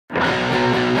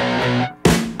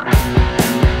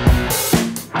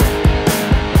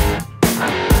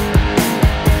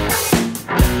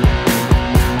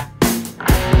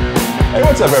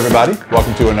What's up, everybody?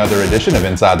 Welcome to another edition of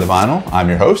Inside the Vinyl. I'm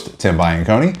your host, Tim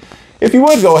Bianconi. If you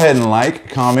would, go ahead and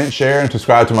like, comment, share, and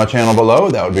subscribe to my channel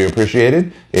below. That would be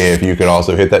appreciated. If you could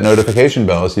also hit that notification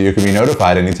bell so you can be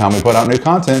notified anytime we put out new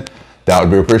content, that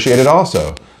would be appreciated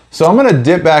also. So I'm going to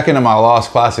dip back into my Lost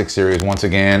Classic series once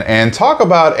again and talk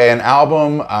about an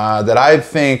album that I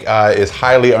think is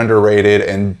highly underrated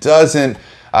and doesn't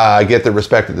get the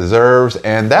respect it deserves,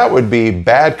 and that would be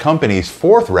Bad Company's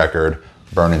fourth record,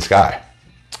 Burnin Sky.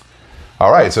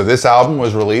 All right, so this album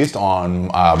was released on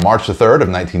March the 3rd of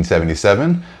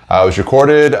 1977. It was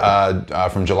recorded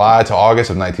from July to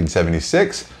August of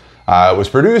 1976. It was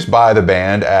produced by the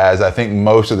band, as I think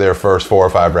most of their first 4 or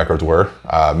 5 records were,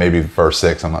 maybe the first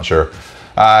 6, I'm not sure.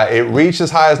 It reached as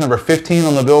high as number 15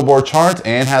 on the Billboard charts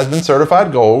and has been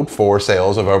certified gold for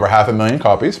sales of over 500,000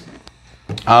 copies.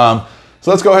 So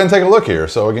let's go ahead and take a look here.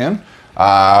 So again,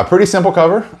 pretty simple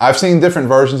cover. I've seen different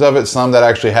versions of it, some that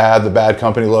actually have the Bad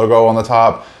Company logo on the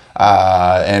top,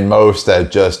 and most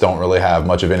that just don't really have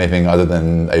much of anything other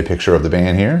than a picture of the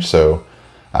band here. So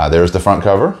there's the front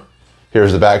cover.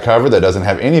 Here's the back cover that doesn't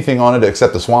have anything on it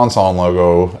except the Swan Song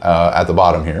logo at the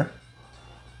bottom here.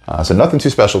 So nothing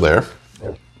too special there.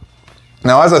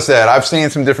 Now, as I said, I've seen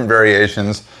some different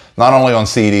variations, not only on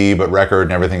CD, but record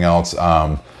and everything else.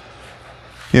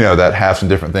 You know, that have some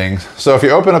different things. So if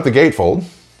you open up the gatefold,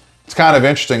 it's kind of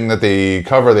interesting that the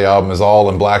cover of the album is all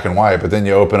in black and white, but then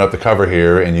you open up the cover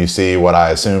here and you see what I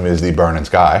assume is the Burnin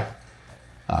Sky.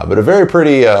 But a very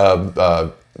pretty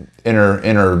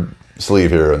inner sleeve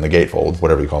here in the gatefold,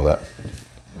 whatever you call that.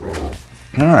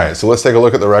 All right, so let's take a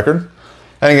look at the record.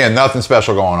 And again, nothing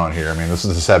special going on here. I mean, this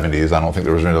is the 70s. I don't think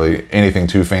there was really anything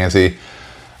too fancy.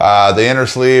 The inner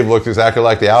sleeve looks exactly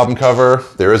like the album cover.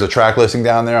 There is a track listing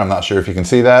down there. I'm not sure if you can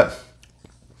see that.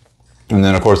 And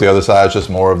then, of course, the other side is just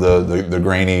more of the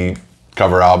grainy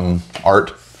cover album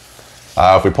art.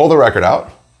 If we pull the record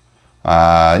out,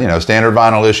 you know, standard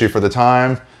vinyl issue for the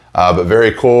time, but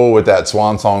very cool with that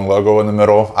Swan Song logo in the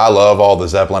middle. I love all the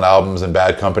Zeppelin albums and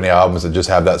Bad Company albums that just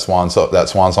have that Swan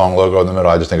Song logo in the middle.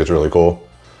 I just think it's really cool.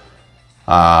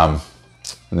 And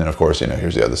then, of course, you know,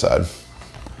 here's the other side.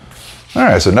 All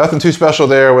right, so nothing too special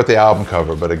there with the album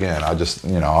cover, but again, I just,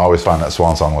 you know, I always find that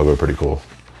Swan Song logo pretty cool.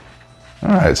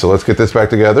 All right, so let's get this back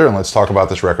together and let's talk about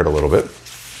this record a little bit.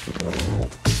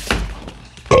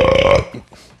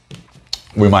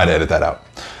 We might edit that out.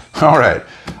 All right,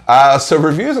 so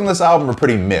reviews on this album are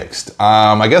pretty mixed.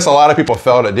 I guess a lot of people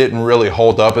felt it didn't really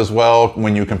hold up as well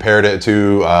when you compared it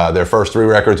to their first 3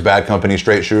 records, Bad Company,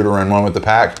 Straight Shooter, and One with the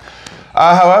Pack.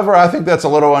 However, I think that's a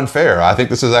little unfair. I think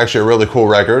this is actually a really cool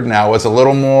record. Now, it's a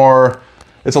little more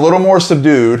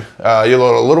subdued, a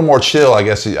little more chill, I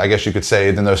guess you could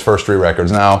say, than those first 3 records.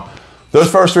 Now,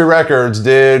 those first 3 records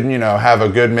did, you know, have a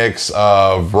good mix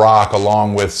of rock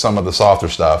along with some of the softer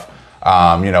stuff,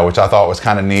 you know, which I thought was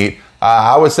kind of neat.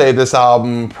 I would say this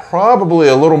album probably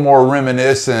a little more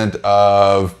reminiscent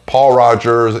of Paul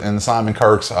Rodgers and Simon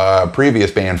Kirke's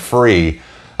previous band, Free,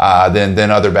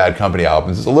 than other Bad Company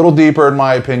albums. It's a little deeper in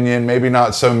my opinion, maybe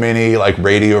not so many like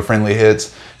radio-friendly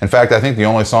hits. In fact, I think the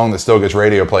only song that still gets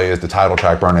radio play is the title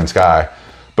track, Burnin Sky.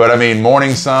 But I mean,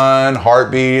 Morning Sun,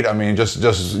 Heartbeat, I mean,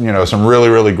 just you know, some really,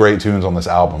 really great tunes on this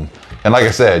album. And like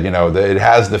I said, you know, it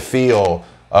has the feel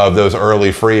of those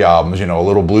early Free albums, you know, a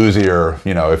little bluesier,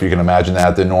 you know, if you can imagine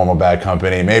that, than normal Bad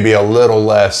Company, maybe a little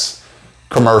less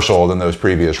commercial than those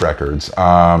previous records.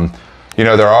 You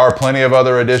know, there are plenty of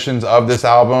other editions of this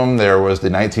album. There was the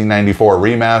 1994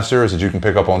 remasters that you can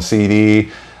pick up on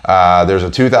CD. There's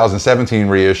a 2017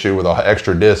 reissue with an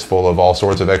extra disc full of all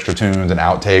sorts of extra tunes and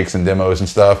outtakes and demos and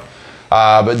stuff.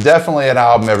 But definitely an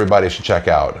album everybody should check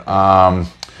out.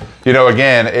 You know,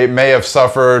 again, it may have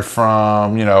suffered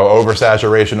from, you know,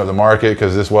 oversaturation of the market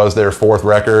because this was their 4th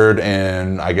record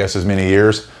in, I guess, as many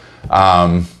years.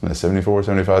 74,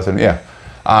 75, 70, yeah.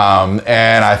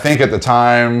 And I think at the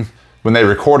time, when they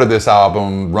recorded this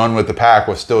album, Run with the Pack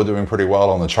was still doing pretty well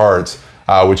on the charts,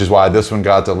 which is why this one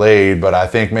got delayed. But I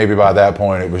think maybe by that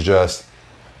point, it was just,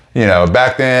 you know,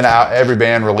 back then, every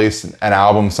band released an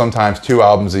album, sometimes 2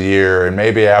 albums a year. And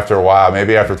maybe after a while,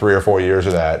 maybe after 3 or 4 years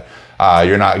of that,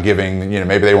 you're not giving, you know,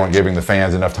 maybe they weren't giving the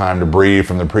fans enough time to breathe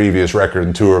from the previous record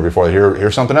and tour before they hear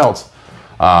something else.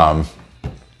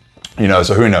 You know,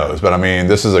 so who knows? But I mean,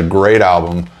 this is a great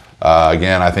album.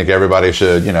 Again, I think everybody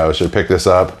should pick this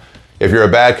up. If you're a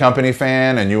Bad Company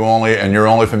fan and you're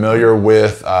only familiar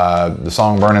with the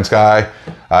song Burnin Sky,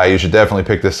 you should definitely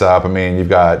pick this up. I mean, you've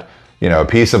got, you know,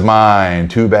 Peace of Mind,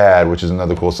 Too Bad, which is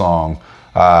another cool song.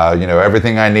 You know,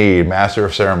 Everything I Need, Master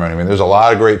of Ceremony. I mean, there's a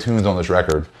lot of great tunes on this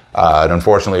record. And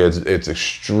unfortunately, it's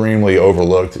extremely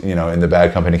overlooked, you know, in the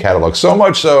Bad Company catalog. So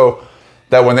much so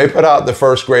that when they put out the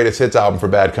first greatest hits album for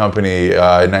Bad Company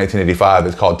in 1985,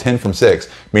 it's called 10 from 6,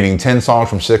 meaning 10 songs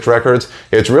from 6 records.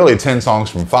 It's really 10 songs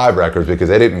from 5 records because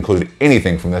they didn't include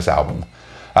anything from this album.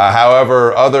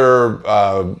 However,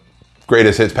 other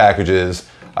greatest hits packages,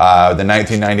 the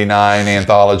 1999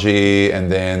 anthology,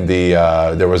 and then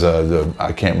there was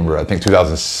I can't remember, I think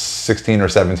 2016 or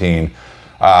 17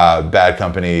 Bad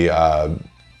Company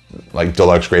like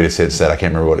deluxe greatest hits set. I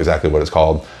can't remember exactly what it's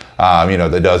called. You know,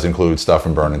 that does include stuff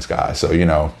from Burnin Sky. So, you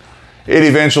know, it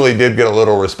eventually did get a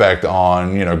little respect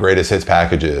on, you know, greatest hits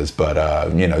packages,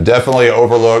 but, you know, definitely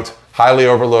overlooked, highly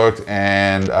overlooked,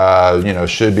 and, you know,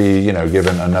 should be, you know,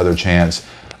 given another chance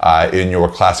in your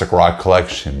classic rock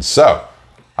collection. So,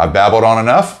 I've babbled on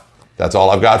enough. That's all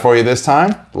I've got for you this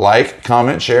time. Like,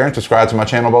 comment, share, and subscribe to my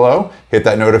channel below. Hit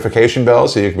that notification bell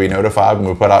so you can be notified when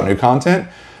we put out new content.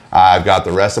 I've got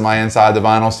the rest of my Inside the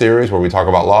Vinyl series where we talk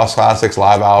about lost classics,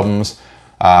 live albums,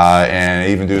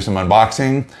 and even do some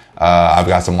unboxing. I've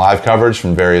got some live coverage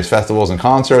from various festivals and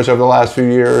concerts over the last few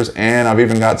years, and I've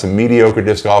even got some mediocre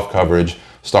disc golf coverage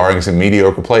starring some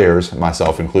mediocre players,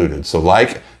 myself included. So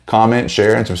like, comment,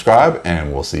 share, and subscribe,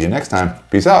 and we'll see you next time.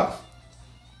 Peace out.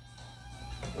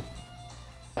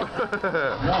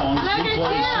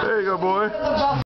 There you go, boy.